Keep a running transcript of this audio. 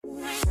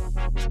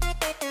Welcome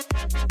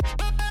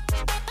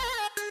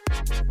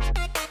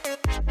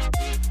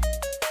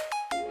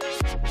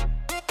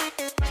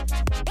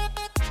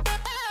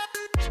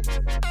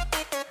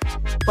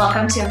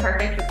to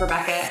Imperfect with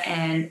Rebekah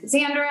and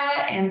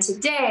Xandra. And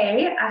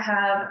today I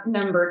have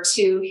number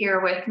 2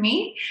 here with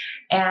me.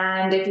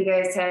 And if you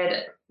guys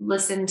had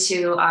listened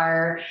to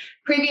our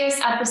previous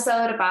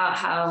episode about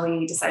how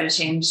we decided to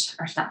change,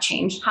 or not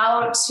change,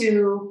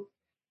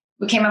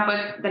 we came up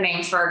with the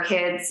names for our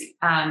kids.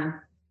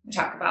 We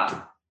talked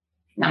about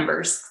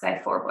numbers because I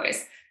have 4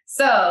 boys.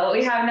 So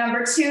we have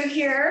number 2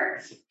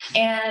 here.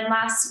 And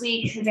last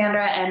week,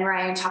 Xandra and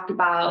Ryan talked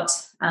about,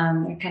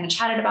 they kind of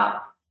chatted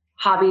about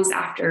hobbies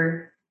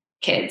after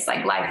kids,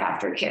 like life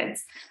after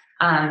kids.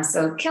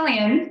 So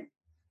Killian,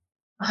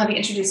 I'll have you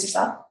introduce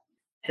yourself.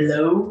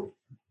 Hello.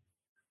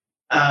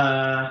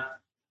 Hi.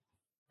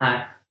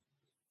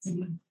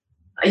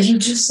 You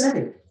just said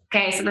it.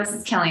 Okay, so this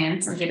is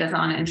Killian, since he doesn't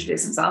want to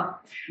introduce himself.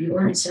 You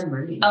already said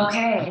my name.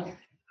 Okay.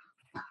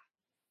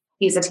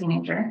 He's a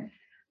teenager.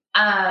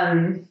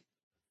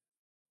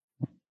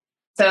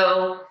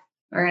 So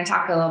we're going to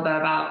talk a little bit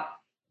about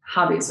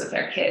hobbies with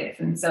our kids.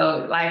 And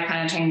so life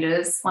kind of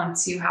changes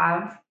once you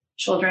have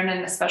children,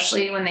 and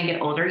especially when they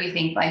get older, you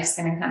think life's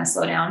going to kind of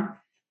slow down.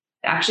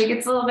 It actually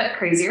gets a little bit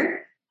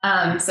crazier.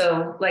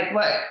 So like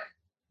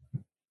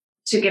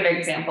to give an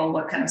example,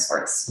 what kind of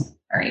sports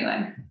are you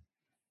in?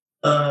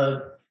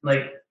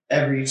 Like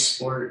every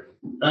sport,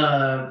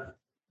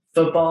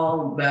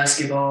 football,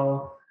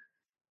 basketball.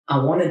 I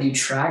want to do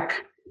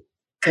track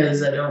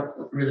because I don't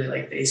really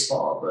like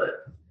baseball,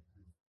 but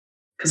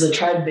because I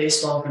tried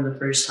baseball for the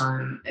first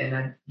time and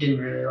I didn't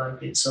really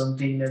like it. So I'm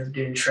thinking of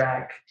doing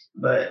track.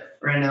 But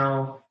right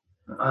now,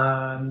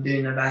 I'm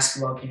doing a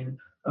basketball camp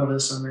over the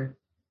summer.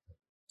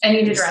 And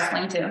you did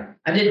wrestling too?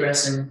 I did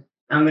wrestling.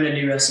 I'm going to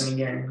do wrestling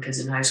again because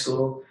in high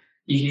school,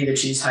 you can either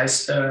choose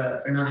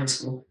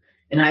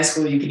In high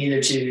school, you can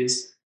either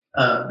choose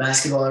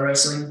basketball or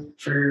wrestling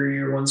for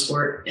your one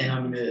sport. And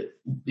I'm going to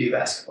do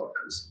basketball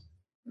because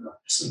I'm not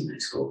wrestling in high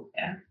school.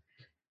 Yeah.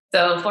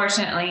 So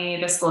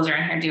fortunately, the schools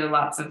around here do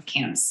lots of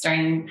camps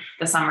during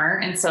the summer.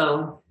 And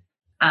so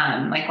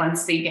like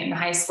once they get into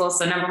high school,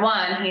 so number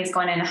 1, he's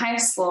going into high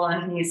school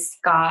and he's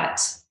got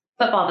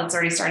football that's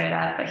already started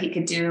up, but he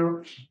could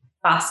do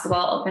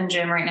basketball open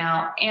gym right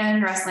now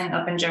and wrestling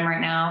open gym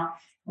right now.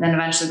 And then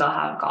eventually they'll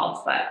have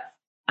golf. But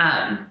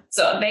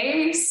so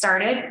they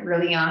started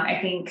really young.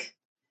 I think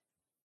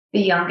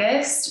the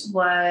youngest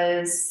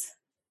was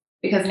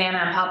because Nana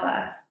and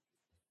Papa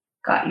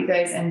got you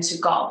guys into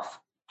golf.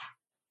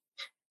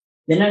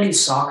 Then I do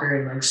soccer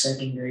in like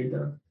 2nd grade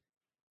though.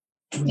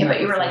 Yeah,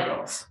 but you were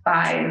like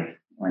 5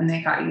 when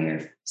they got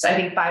you. So I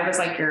think 5 was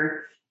like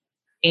your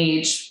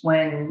age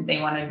when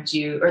they wanted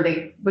you, or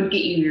they would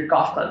get you your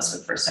golf clubs for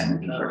the first time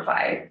when you were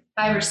 5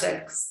 or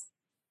 6.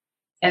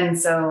 And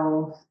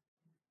so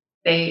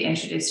they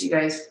introduced you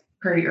guys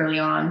pretty early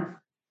on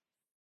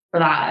for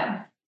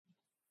that.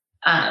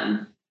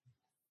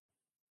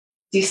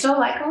 Do you still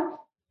like them?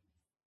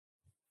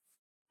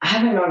 I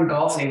haven't gone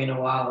golfing in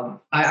a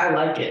while. I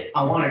like it.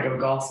 I want to go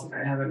golfing.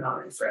 I haven't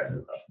gone in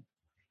forever though.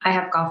 I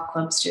have golf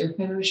clubs too.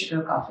 Maybe we should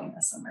go golfing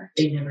this summer.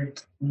 They never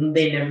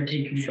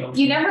take me golfing.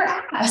 You never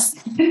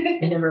asked. They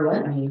never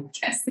let me.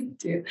 Yes, they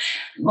do.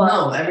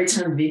 Well, no, every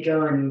time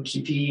Vico and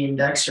QP and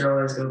Dexter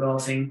always go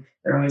golfing,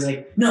 they're always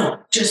like, no,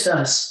 just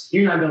us.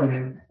 You're not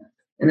going.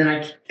 And then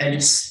I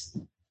just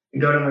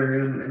go to my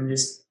room and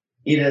just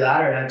either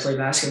that or I play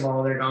basketball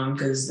while they're gone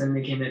because then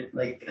they can't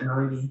like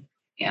annoy me.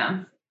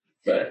 Yeah.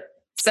 But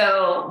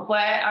so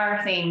what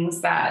are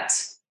things that,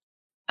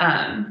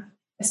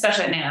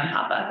 especially Nana and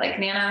Papa, like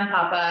Nana and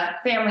Papa,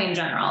 family in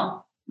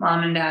general,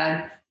 mom and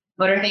dad,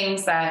 what are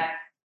things that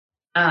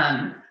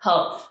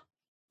help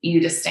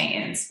you to stay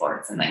in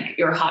sports and like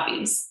your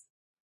hobbies?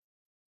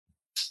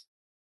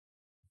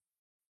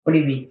 What do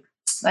you mean?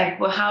 Like,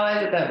 well, how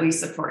is it that we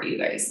support you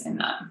guys in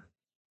that?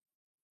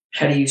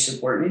 How do you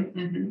support me?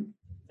 Mm-hmm.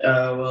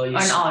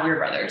 And all of your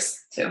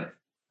brothers too.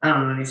 I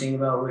don't know anything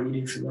about what you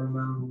do for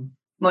them.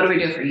 What do we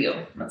do for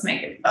you? Let's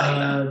make it.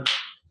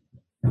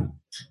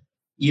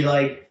 You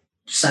like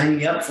sign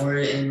me up for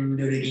it and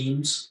go to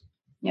games.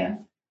 Yeah,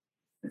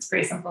 it's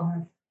pretty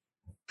simple.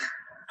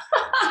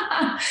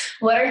 Huh?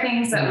 What are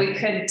things that we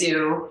could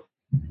do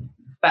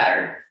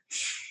better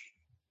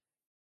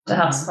to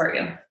help support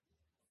you?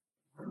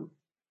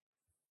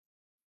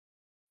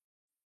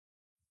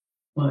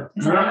 What?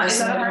 Is that a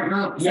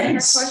hard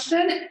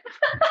question?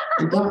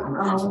 I don't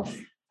know.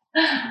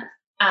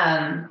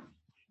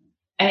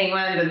 I think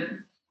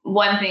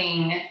one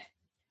thing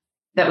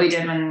that we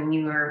did when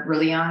you were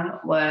really young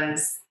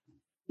was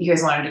you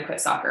guys wanted to quit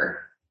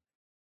soccer.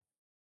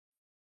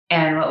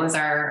 And what was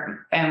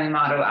our family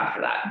motto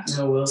after that?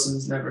 No,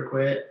 Wilson's never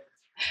quit.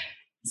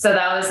 So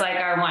that was like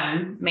our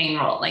one main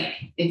rule. Like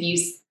if you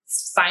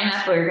sign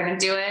up, we're going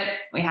to do it.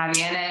 We have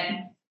you in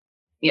it.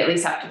 You at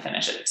least have to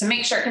finish it to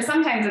make sure. Because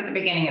sometimes at the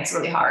beginning, it's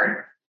really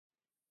hard.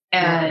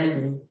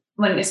 And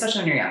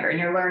especially when you're younger and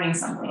you're learning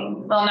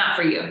something, well, not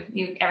for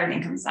you.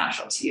 Everything comes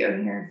natural to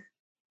you.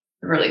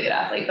 a really good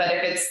athlete. But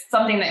if it's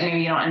something that maybe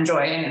you don't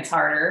enjoy and it's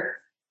harder,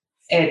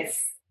 it's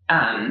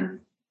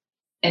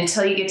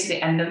until you get to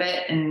the end of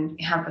it and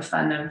have the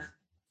fun of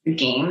the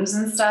games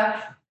and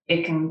stuff,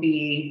 it can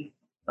be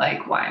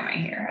like, why am I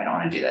here? I don't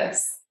want to do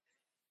this.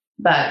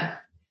 But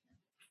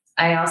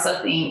I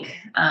also think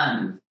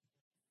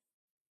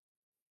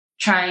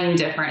trying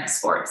different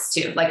sports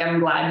too. Like, I'm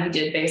glad you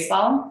did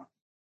baseball,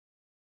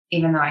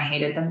 even though I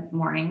hated the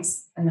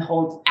mornings and the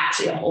whole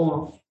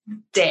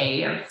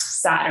day of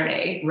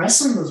Saturday.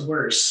 Wrestling was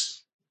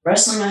worse.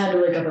 Wrestling, I had to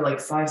wake up at like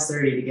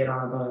 5:30 to get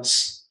on a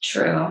bus.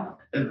 True.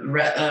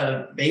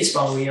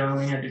 Baseball, we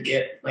only had to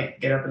get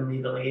up and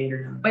leave at like 8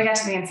 or 9. We got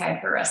to be inside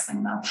for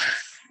wrestling though.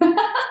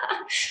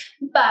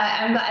 But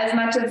I'm glad, as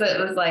much as it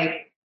was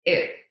like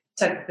it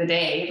took the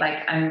day,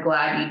 like I'm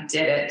glad you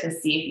did it to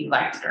see if you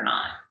liked it or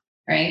not,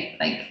 right?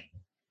 Like,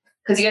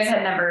 because you guys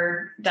had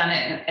never done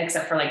it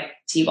except for like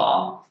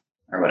t-ball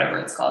or whatever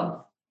it's called.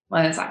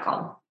 What is that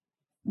called?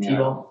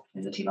 T-ball.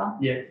 Is it t-ball?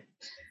 Yeah.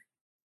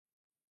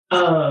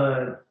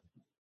 No,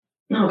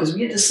 because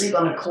we had to sleep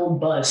on a cold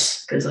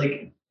bus because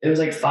like it was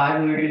like 5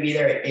 and we were gonna be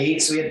there at 8,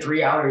 so we had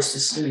 3 hours to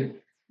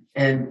sleep.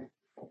 And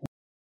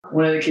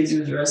one of the kids who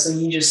was wrestling,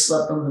 he just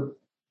slept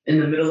in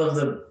the middle of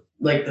the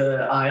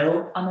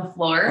aisle on the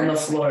floor. On the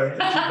floor. He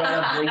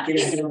brought a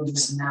blanket and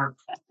just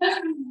napped.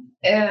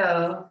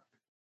 Ew.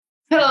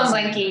 Pillow and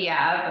blanket,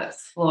 yeah, but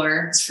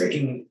floor. It's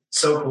freaking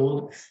so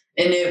cold.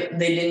 And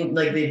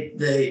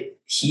the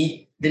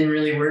heat didn't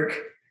really work.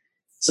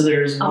 So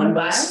there was one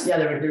bus. Yeah,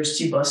 there was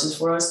 2 buses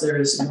for us. There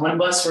was one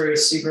bus where it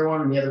was super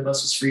warm and the other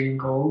bus was freezing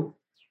cold.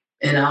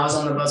 And I was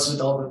on the bus with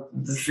all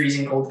the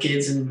freezing cold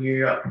kids, and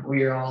we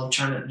were all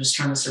trying to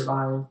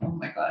survive. Oh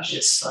my gosh,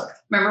 it sucked.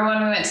 Remember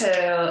when we went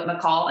to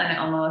McCall and it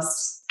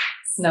almost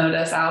snowed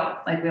us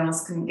out? Like we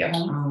almost couldn't get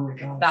home. Oh my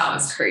gosh, that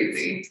was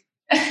crazy.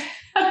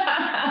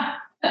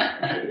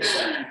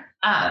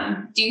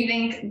 Do you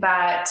think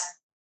that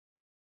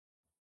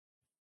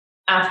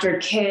after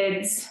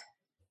kids,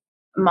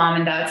 mom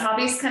and dad's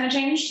hobbies kind of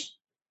changed?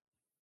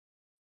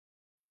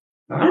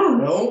 I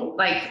don't know.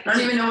 Like, I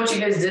don't even know what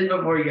you guys did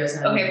before you guys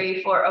had.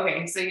 Before.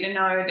 Okay, so you didn't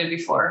know what I did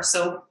before.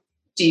 So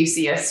do you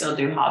see us still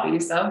do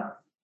hobbies though?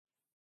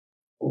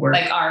 Work.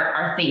 Like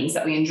our things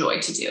that we enjoy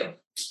to do.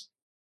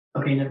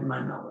 Okay, never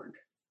mind, not work.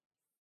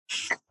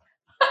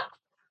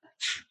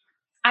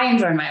 I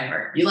enjoy my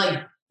work. You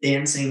like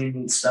dancing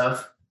and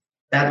stuff.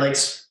 Dad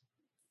likes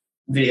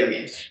video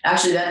games.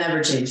 Actually, that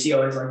never changed. He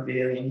always liked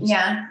video games.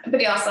 Yeah, but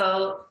he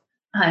also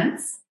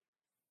hunts.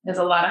 There's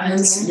a lot of hunting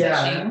and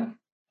fishing.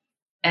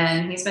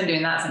 And he's been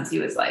doing that since he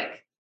was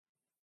like,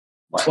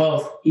 what?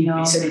 12. He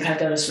said he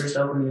packed out his first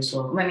elk when he was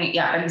 12. But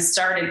he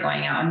started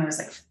going out when he was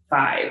like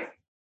 5.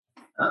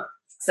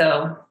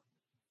 So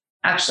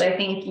actually, I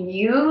think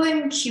you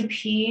and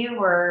QP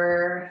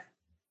were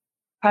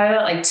probably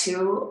about like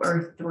 2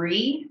 or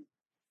 3.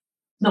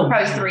 No,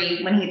 probably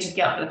 3 when he took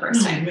you out for the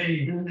first time.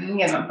 Mm-hmm. You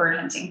guys went bird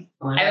hunting.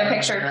 I have a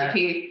picture of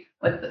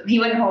QP he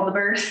wouldn't hold the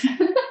bird.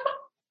 And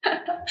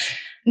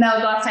that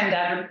was the last time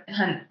Dad would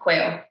hunt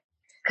quail.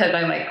 Because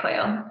I like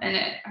quail, and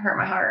it hurt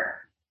my heart.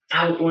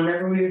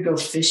 Whenever we would go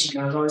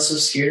fishing, I was always so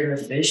scared of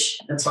the fish.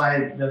 That's why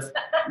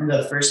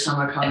the first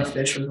time I caught a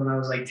fish was when I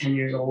was like 10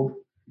 years old.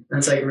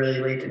 That's like really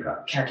late to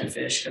catch a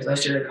fish because I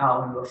should have caught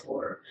one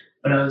before.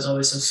 But I was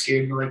always so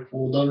scared to like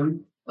hold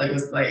them. Like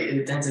with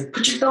Dad's like,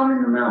 put your thumb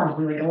in the mouth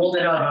and like hold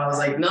it up. And I was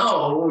like,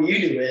 no,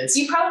 you do it.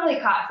 You probably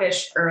caught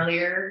fish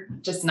earlier,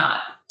 just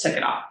not took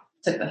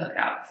the hook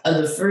out.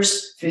 The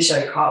first fish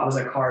I caught was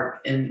a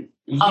carp, and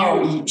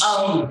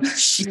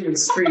she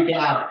was freaked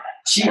out.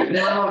 She went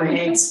on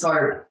Hank's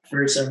carp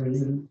for some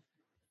reason.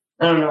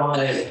 I don't know what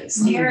it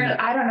is.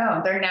 I don't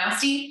know. They're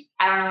nasty.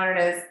 I don't know what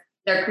it is.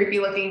 They're creepy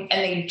looking,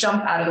 and they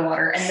jump out of the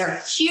water, and they're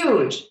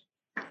huge.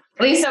 At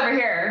least over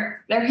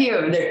here, they're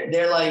huge.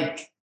 They're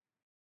like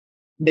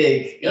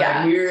big.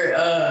 Yeah. We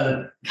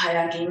were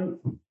kayaking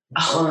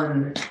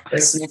on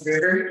the Snake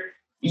River.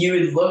 You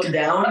would look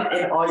down,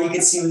 and all you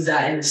could see was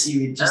that in the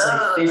seaweed. Just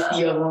like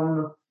 50 of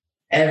them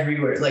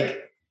everywhere.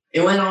 Like,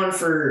 it went on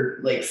for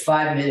like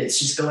 5 minutes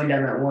just going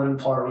down that one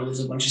part where there's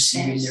a bunch of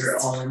seaweed. They were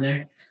all in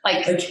there.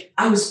 Like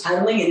I was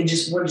paddling and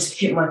one just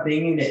hit my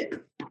thing and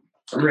it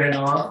ran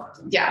off.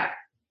 Yeah.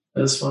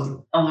 It was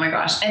fun. Oh my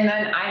gosh. And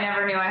then I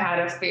never knew I had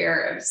a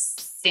fear of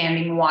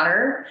standing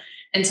water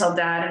until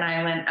Dad and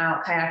I went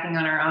out kayaking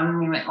on our own.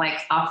 We went like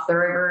off the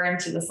river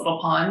into this little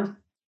pond.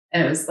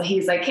 And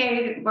he's like,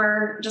 hey,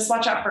 just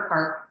watch out for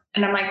carp.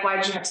 And I'm like, why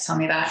did you have to tell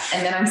me that?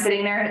 And then I'm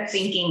sitting there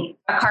thinking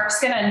a carp's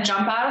going to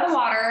jump out of the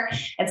water.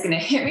 It's going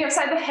to hit me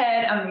upside the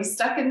head. I'm going to be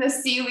stuck in the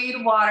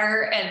seaweed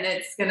water. And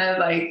it's going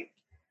to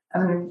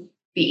I'm going to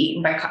be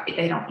eaten by carp.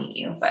 They don't eat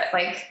you, but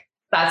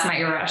that's my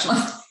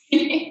irrational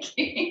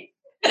thinking.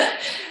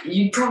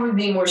 You'd probably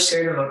be more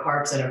scared of a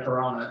carp than a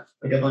piranha.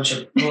 Like a bunch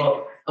of,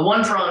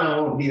 one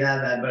piranha won't be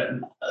that bad, but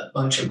a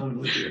bunch of them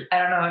would be. I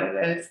don't know what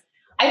it is.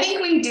 I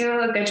think we do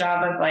a good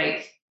job of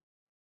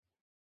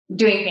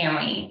doing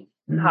family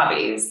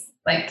hobbies,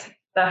 like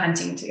the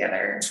hunting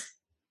together,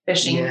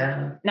 fishing.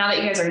 Yeah. Now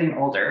that you guys are getting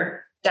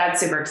older,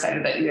 Dad's super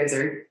excited that you guys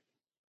are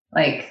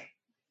like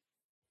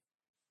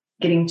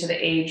getting to the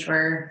age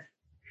where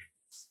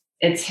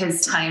it's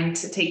his time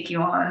to take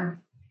you on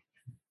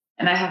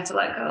and I have to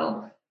let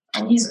go.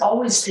 And he's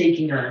always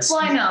taking us. Well,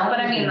 I know, but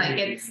I mean, like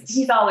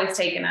he's always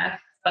taken us,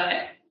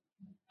 but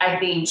I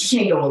think he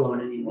can't go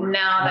alone anymore.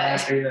 Now that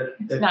after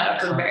the not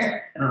up for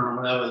bear.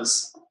 That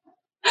was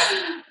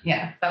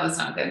yeah, that was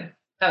not good.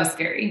 That was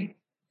scary.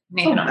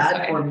 Nathan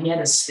bad for him. He had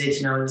a stitch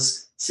and I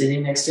was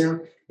sitting next to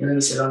him and then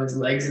he sit on his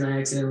legs and I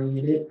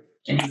accidentally hit it.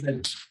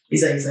 And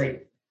he's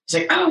like,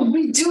 oh, what are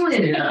you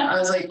doing? And I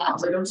was like,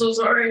 I'm so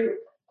sorry.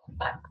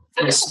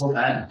 It was so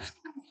bad.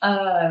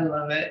 I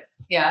love it.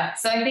 Yeah.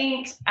 So I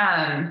think,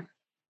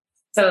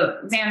 so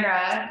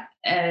Xandra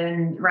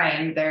and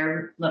Ryan,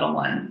 their little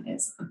one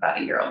is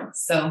about a year old.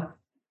 So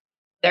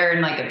they're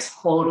in like a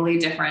totally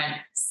different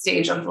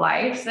stage of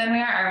life than we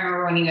are. I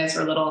remember when you guys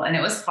were little and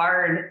it was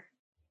hard.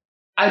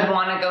 I'd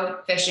want to go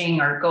fishing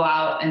or go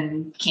out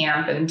and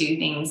camp and do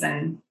things.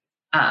 And,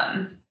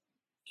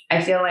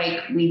 I feel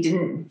like we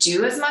didn't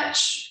do as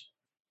much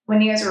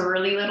when you guys were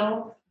really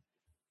little,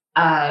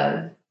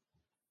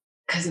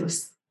 because it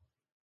was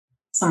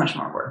so much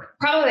more work.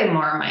 Probably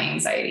more of my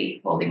anxiety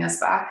holding us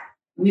back.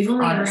 We've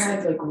only ever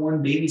had like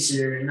one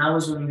babysitter, and that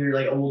was when we were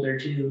like older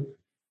too.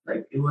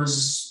 Like it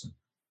was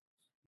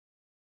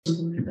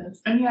something like that.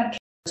 And you had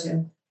kids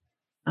too.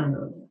 I don't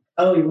know.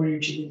 Oh, you were your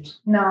chickens?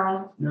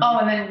 No. Oh,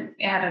 and then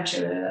you had a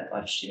cheerleader that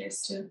watched you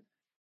guys too.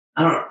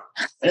 I don't know.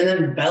 And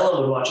then Bella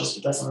would watch us,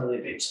 but that's not really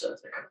a babysitter.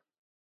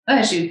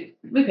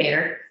 We paid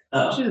her.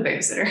 Oh. She was a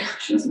babysitter.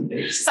 She was a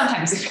babysitter.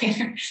 Sometimes we paid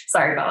her.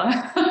 Sorry,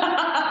 Bella.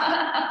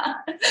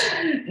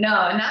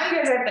 No, now you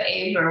guys are at the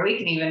age where we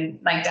can even,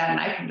 like Dad and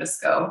I can just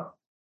go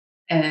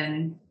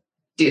and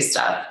do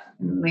stuff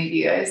and leave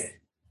you guys.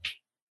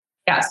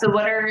 Yeah. So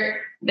what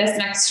are this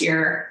next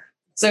year?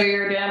 So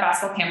you're doing a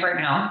basketball camp right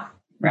now.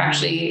 We're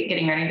actually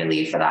getting ready to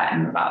leave for that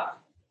in about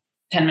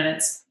 10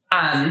 minutes.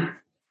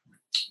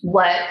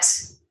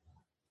 What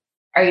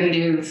are you going to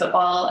do?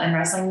 Football and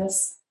wrestling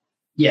this?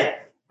 Yeah.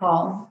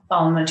 Fall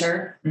and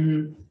winter. Mm-hmm.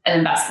 And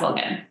then basketball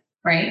again,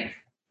 right?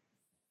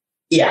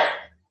 Yeah.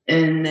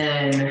 And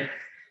then,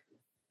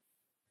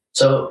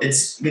 so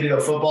it's going to go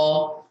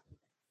football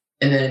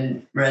and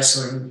then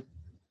wrestling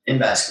and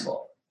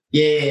basketball.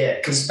 Yeah.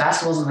 Because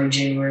basketball's in like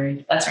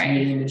January. That's right.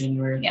 Near the end of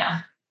January.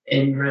 Yeah.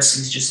 And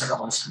wrestling's just like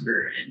all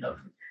December and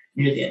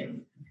near the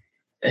end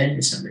of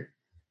December.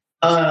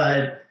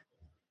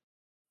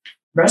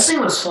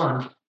 Wrestling was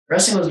fun.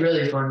 Wrestling was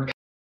really fun,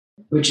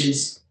 which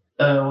is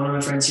one of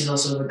my friends. He's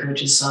also the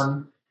coach's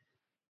son.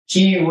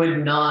 He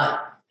would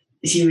not.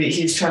 He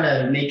was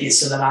trying to make it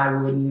so that I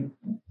wouldn't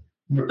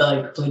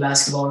like play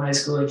basketball in high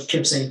school. Like he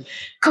kept saying,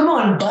 "Come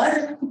on,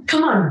 bud.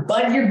 Come on,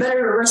 bud. You're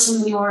better at wrestling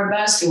than you are at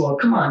basketball.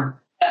 Come on."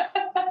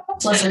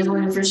 So I was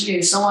going the first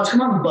year. So much. Come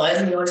on, bud.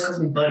 And he always calls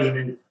me buddy.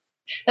 And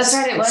that's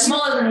right. It was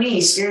smaller than me.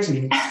 He scares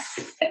me.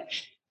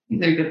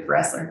 He's a good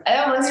wrestler.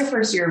 That was your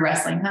first year of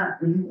wrestling, huh?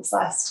 Mm-hmm. This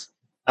last.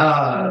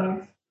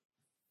 I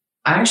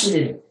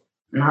actually did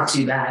not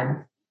too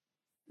bad.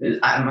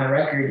 My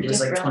record was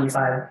like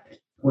 25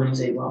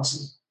 wins, 8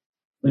 losses,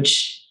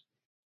 which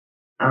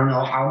I don't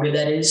know how good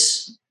that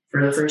is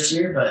for the first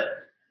year,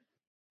 but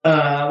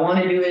I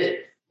want to do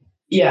it,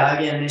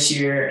 again this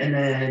year, and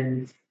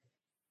then,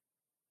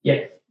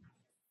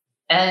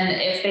 And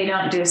if they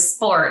don't do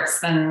sports,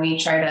 then we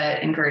try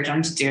to encourage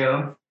them to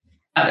do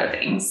other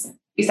things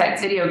besides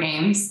video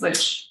games,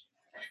 which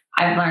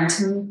I've learned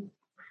to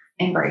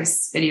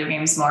embrace video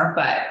games more.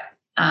 But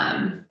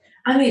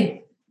I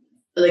made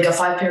like a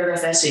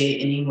 5-paragraph essay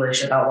in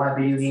English about why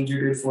video games are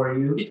good for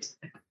you.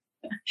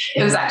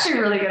 It was actually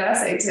a really good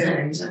essay too.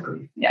 Yeah,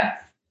 exactly. Yeah.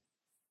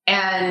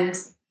 And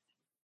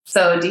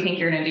so do you think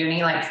you're going to do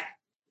any like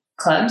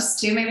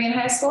clubs too, maybe in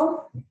high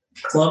school?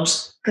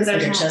 Clubs? Because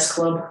there's like a chess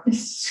club?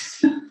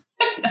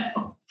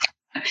 No.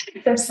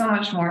 There's so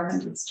much more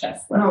than just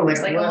chess club. No,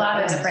 there's like a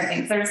lot of different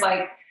things. There's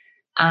like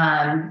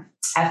FFA,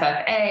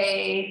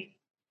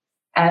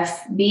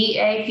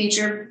 FBA,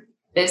 future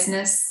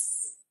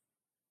business,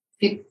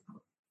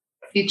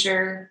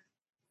 future,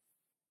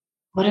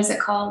 what is it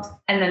called?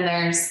 And then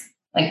there's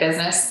like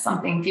business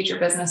something, future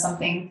business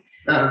something.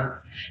 And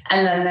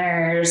then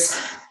there's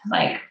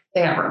like,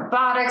 they have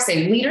robotics,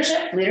 they have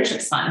leadership.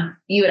 Leadership's fun.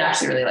 You would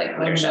actually really like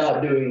leadership. I'm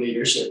not doing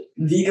leadership.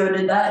 Vigo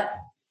did that.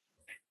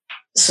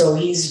 So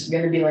he's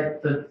going to be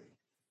like the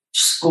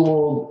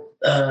school,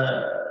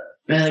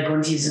 like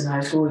when he's in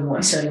high school, he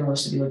wants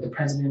to be like the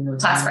president of the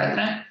class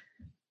president.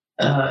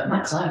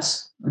 Not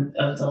class.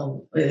 Of the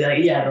whole, the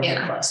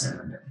class.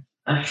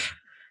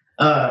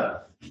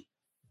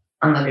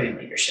 I'm not getting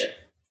leadership.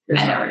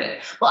 I never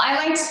did. Well,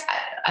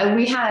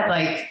 we had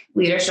like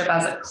leadership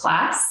as a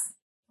class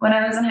when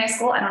I was in high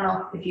school. I don't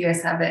know if you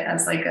guys have it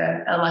as like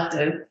a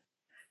elective,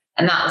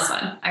 and that was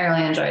fun. I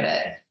really enjoyed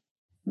it,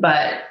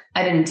 but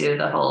I didn't do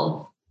the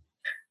whole.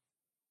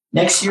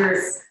 Next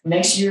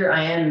year,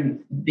 I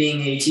am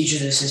being a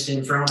teacher's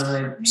assistant for one of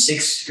my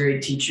 6th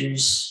grade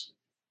teachers.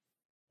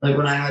 Like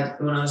when I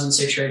was in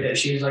 6th grade,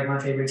 she was like my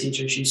favorite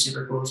teacher. She's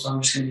super cool. So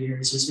I'm just going to be her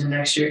assistant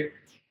next year.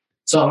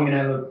 So I'm gonna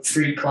have a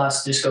free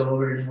class to just go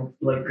over and help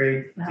like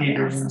grade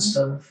papers awesome. and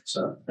stuff.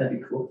 So that'd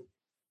be cool.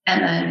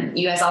 And then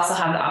you guys also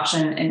have the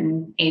option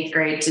in 8th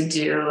grade to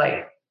do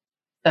like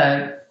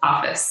the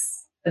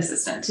office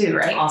assistant too,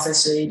 right?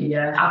 Office aid,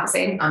 yeah. Office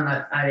aid.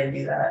 I didn't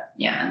do that.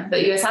 Yeah,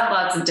 but you guys have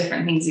lots of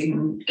different things you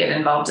can get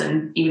involved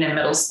in, even in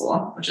middle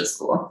school, which is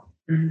cool.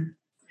 Mm-hmm.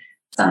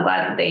 So I'm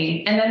glad that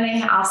and then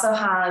they also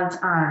have,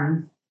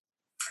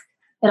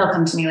 it'll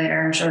come to me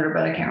later, I'm sure,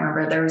 but I can't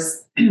remember.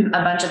 There's a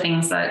bunch of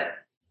things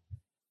that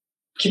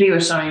Kippy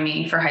was showing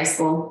me for high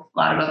school, a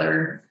lot of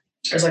other.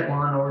 There's like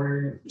Law and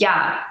Order.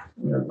 Yeah.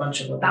 A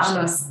bunch of other that stuff.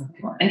 one was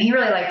cool. And he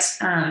really liked,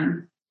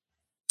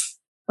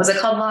 was it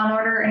called Law and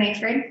Order in 8th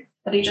grade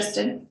that he just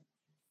did? Is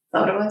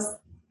that what it was?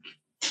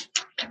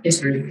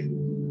 History.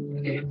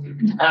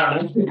 I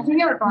don't know. I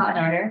think it was Law and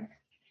Order.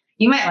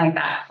 You might like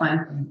that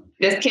one.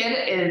 This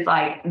kid is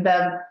like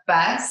the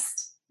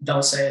best.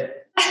 Don't say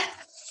it.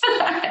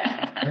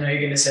 I know you're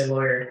going to say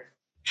lawyer.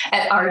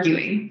 At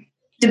arguing,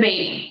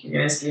 debating.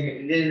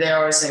 They're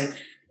always saying,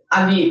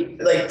 I'd be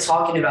like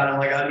talking about them,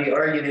 like I'd be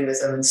arguing with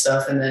them and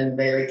stuff, and then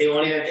they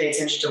won't even pay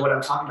attention to what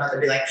I'm talking about.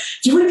 They'd be like,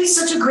 "You would be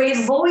such a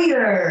great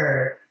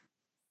lawyer."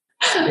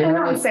 I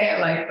don't say it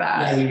like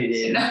that. Yeah, you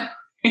did. No.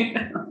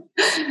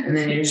 And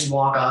then you just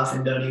walk off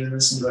and don't even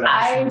listen to what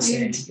I'm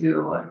saying. I do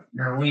too.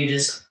 No, we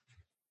just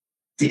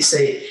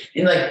say,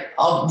 and like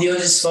you'll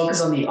just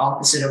focus on the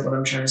opposite of what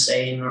I'm trying to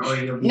say, or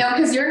you'll be. No,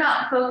 because you're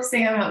not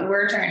focusing on what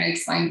we're trying to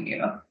explain to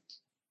you,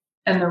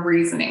 and the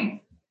reasoning.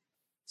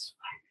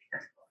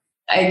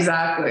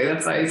 Exactly.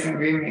 That's why he's going to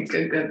be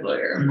a good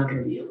lawyer. I'm not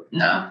going to be a lawyer.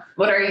 No.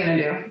 What are you going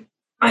to do?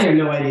 I have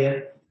no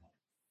idea.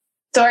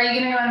 So are you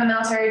going to go in the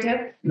military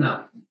too?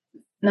 No.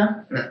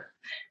 No? No.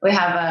 We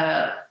have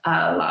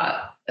a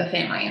lot of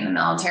family in the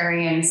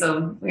military. And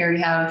so we already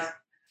have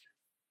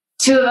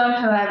 2 of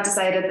them who have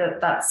decided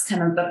that that's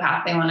kind of the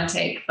path they want to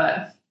take.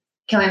 But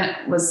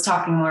Killian was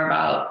talking more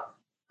about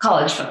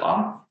college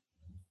football,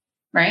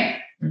 right?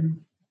 Mm-hmm.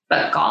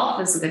 But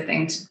golf is a good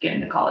thing to get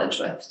into college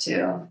with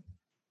too.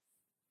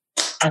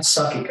 I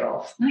suck at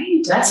golf. No,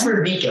 you don't. That's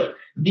for Vico.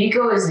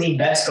 Vico is the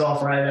best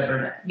golfer I've ever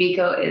met.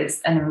 Vico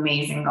is an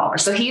amazing golfer.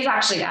 So he's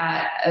actually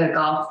at a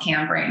golf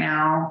camp right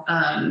now.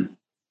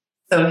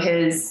 So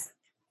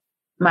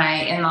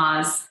my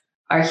in-laws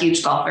are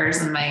huge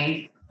golfers, and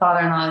my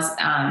father-in-law's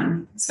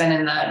has been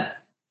in the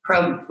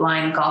Pro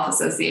Blind Golf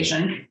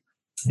Association.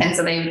 And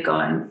so they go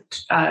on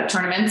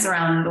tournaments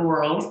around the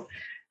world,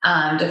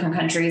 different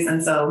countries.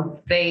 And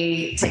so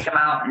they take them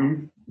out,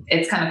 and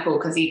it's kind of cool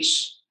because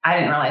I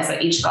didn't realize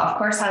that each golf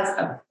course has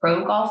a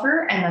pro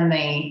golfer, and then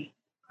they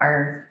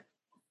are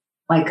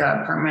like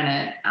a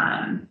permanent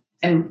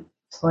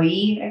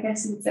employee, I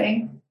guess you would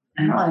say.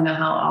 I don't really know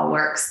how it all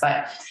works,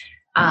 but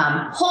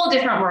whole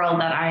different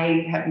world that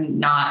I have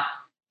not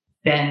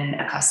been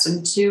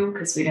accustomed to,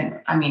 because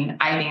I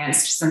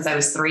danced since I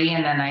was 3,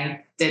 and then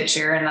I did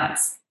cheer, and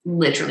that's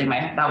literally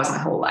that was my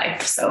whole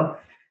life. So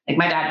like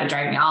my dad would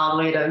drive me all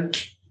the way to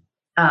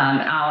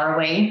an hour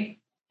away,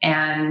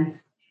 and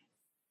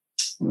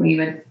we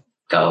would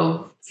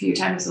go a few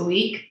times a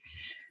week.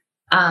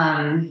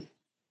 And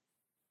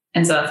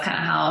so that's kind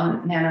of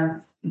how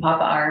Nana and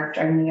Papa are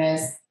driving you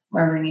guys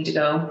wherever we need to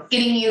go,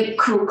 getting you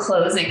cool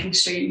clothes, making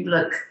sure you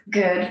look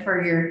good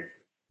for your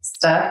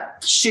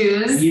stuff,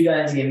 shoes. You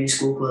guys give me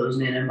school clothes,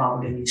 Nana and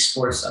Papa give me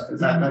sports stuff.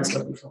 That's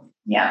what we film.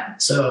 Yeah.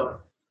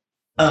 So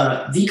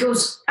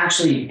Vico's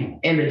actually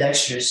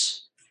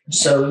ambidextrous.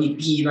 So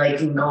he like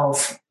can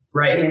golf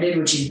right-handed,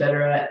 which he's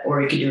better at,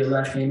 or he could do it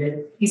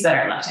left-handed. He's better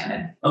at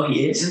left-handed. Oh,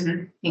 he is?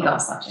 Mm-hmm. He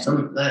golfs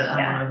left-handed.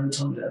 I don't know who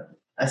told me that.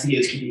 I think it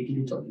was Kippy.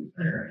 Kippy told me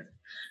better.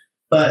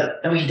 But,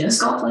 he does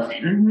golf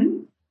left-handed. Mm-hmm.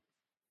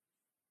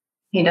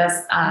 He does.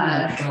 Oh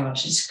my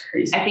gosh, it's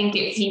crazy. I think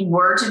if he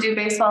were to do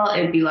baseball,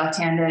 it would be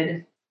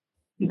left-handed.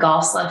 He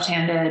golfs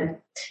left-handed.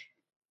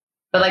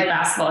 But like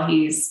basketball,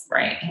 he's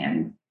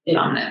right-hand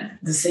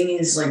dominant. The thing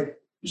is, like,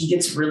 he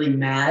gets really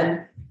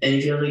mad, and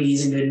he feels like he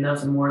isn't good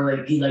enough, and more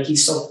like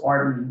he's so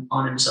hard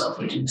on himself,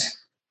 which is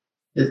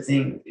the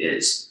thing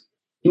is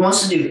he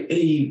wants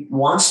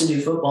to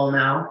do football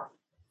now.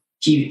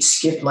 He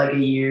skipped like a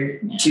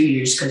year, 2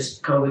 years, because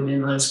COVID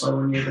didn't let us play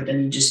 1 year, but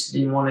then he just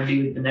didn't want to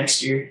do it the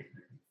next year.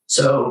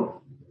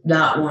 So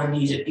that one,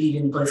 he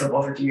didn't play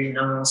football for 2 years, and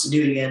no one wants to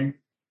do it again.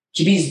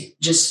 He's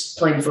just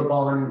playing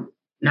football and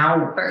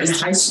now in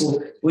high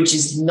school, which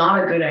is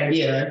not a good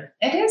idea.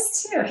 It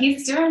is too.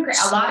 He's doing great.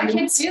 A lot of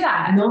kids do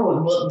that.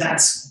 No, well,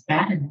 that's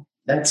bad.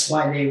 That's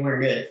why they were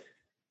good.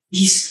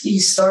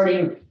 He's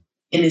starting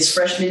in his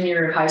freshman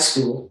year of high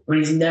school when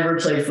he's never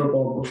played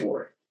football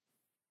before.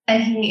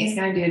 And he is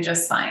going to do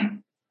just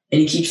fine.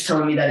 And he keeps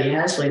telling me that he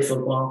has played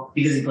football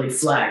because he played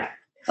flag.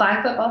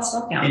 Flag football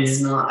still counts. It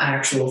is not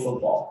actual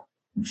football.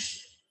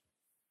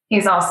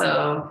 He's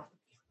also...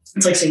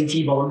 It's like saying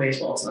t-ball and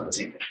baseball. It's not the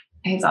same thing.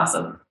 He's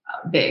also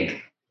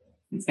big.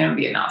 He's going to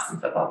be an awesome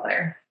football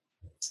player.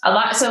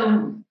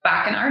 So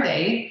back in our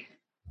day,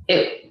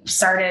 it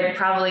started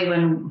probably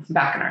when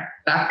back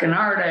in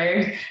our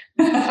day.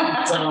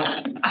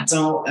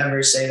 Don't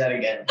ever say that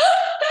again.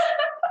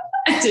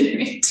 I didn't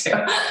mean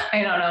to.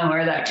 I don't know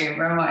where that came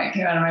from, why it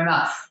came out of my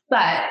mouth.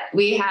 But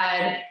we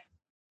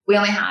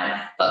only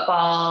had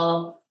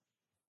football.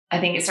 I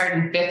think it started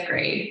in 5th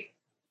grade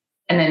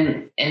and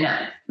then in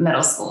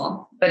middle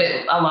school. But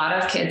a lot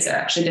of kids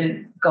actually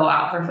didn't go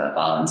out for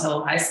football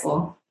until high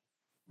school.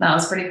 That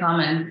was pretty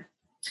common.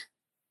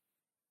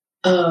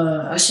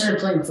 I started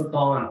playing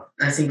football in,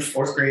 I think,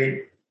 4th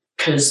grade,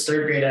 because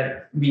 3rd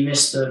grade we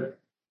missed the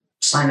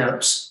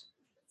signups.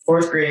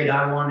 4th grade,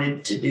 I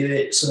wanted to do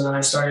it, so then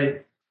I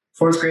started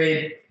 4th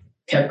grade,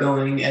 kept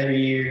going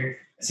every year.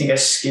 I think I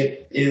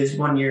skipped. It was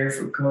 1 year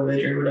for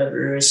COVID or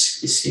whatever. I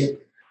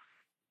skipped,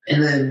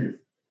 and then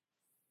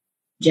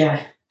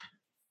yeah.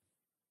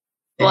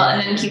 Well,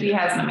 and then QB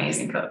has an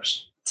amazing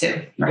coach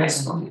too.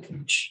 Yes,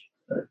 coach.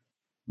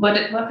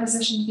 What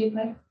position did you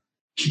play?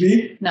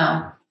 QB?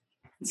 No,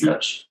 he's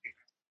coach.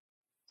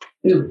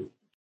 Who?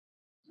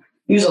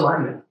 He was a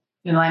lineman.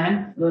 You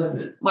lineman? A little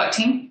bit. What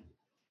team?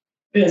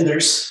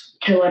 Panthers.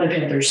 Carolina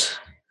Panthers.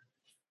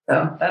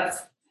 So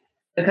that's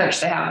the coach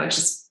they have, which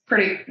is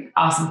pretty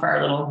awesome for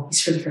our little.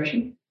 He's for the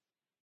freshmen?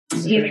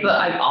 He's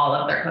like all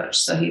of their coach.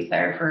 So he's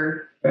there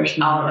for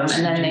Freshman, all of them.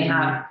 And then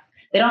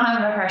they don't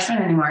have a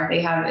freshman anymore.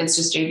 It's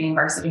just JV and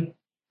varsity.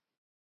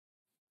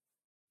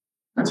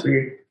 That's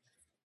weird.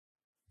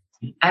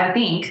 I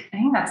think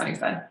that's what he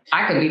said.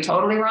 I could be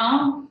totally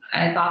wrong.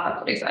 I thought that's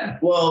what he said.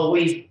 Well,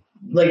 we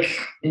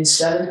in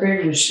 7th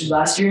grade, which was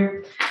last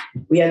year,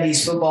 we had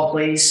these football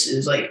plays. It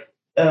was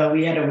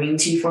we had a wing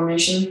T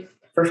formation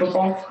for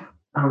football.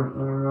 I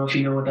don't know if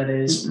you know what that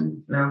is.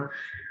 Mm-hmm. No.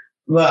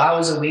 Well, I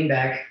was a wing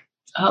back.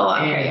 Oh,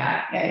 okay.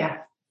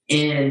 Yeah.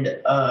 And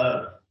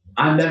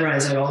I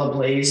memorized all the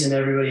plays and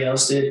everybody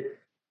else did.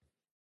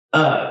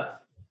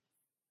 But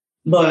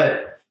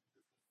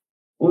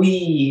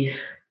we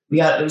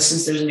got,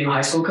 since there's a new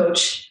high school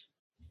coach,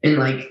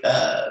 and his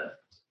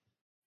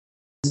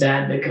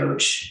dad, the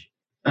coach,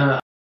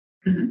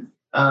 mm-hmm.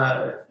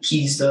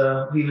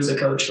 He was a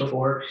coach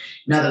before.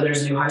 Now that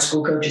there's new high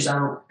school coaches,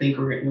 we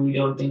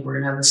don't think we're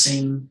gonna have the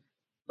same,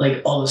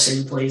 all the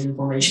same plays and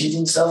formations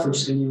and stuff, which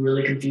is gonna be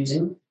really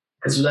confusing,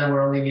 because then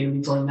we're only gonna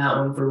be playing that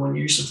one for 1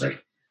 year. So it's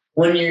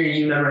 1 year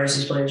you memorize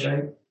these plays,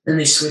 right? Then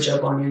they switch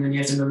up on you, and then you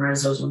have to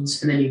memorize those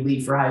ones, and then you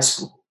leave for high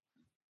school.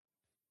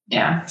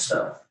 Yeah.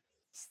 So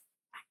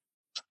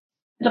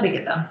it'll be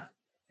good though.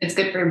 It's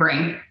good for your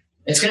brain.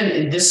 It's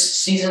gonna, this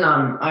season.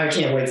 I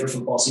can't wait for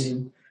football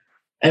season.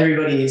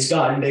 Everybody's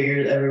gotten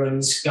bigger.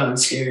 Everyone's gotten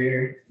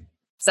scarier.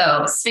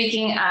 So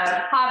speaking of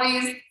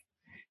hobbies,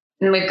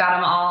 and we've got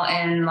them all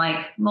in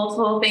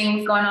multiple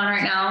things going on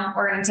right now.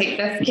 We're going to take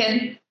this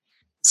kid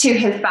to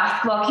his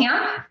basketball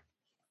camp.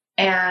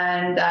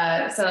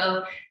 And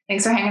so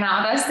thanks for hanging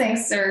out with us.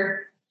 Thanks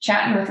for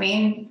chatting with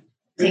me,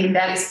 taking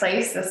Daddy's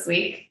place this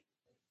week.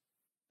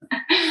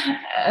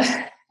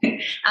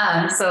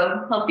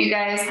 So hope you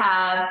guys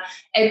have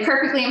a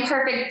perfectly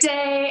imperfect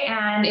day.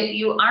 And if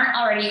you aren't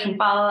already, you can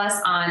follow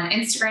us on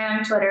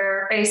Instagram,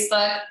 Twitter,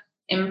 Facebook,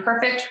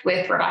 Imperfect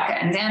with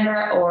Rebekah and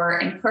Xandra, or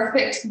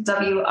Imperfect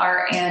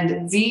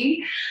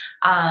WR&Z.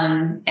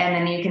 And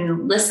then you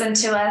can listen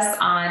to us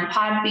on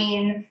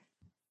Podbean.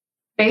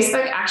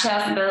 Facebook actually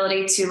has the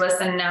ability to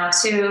listen now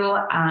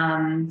to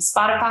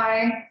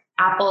Spotify,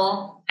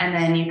 Apple, and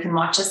then you can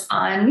watch us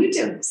on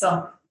YouTube.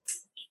 So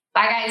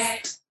bye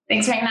guys.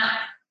 Thanks for hanging out.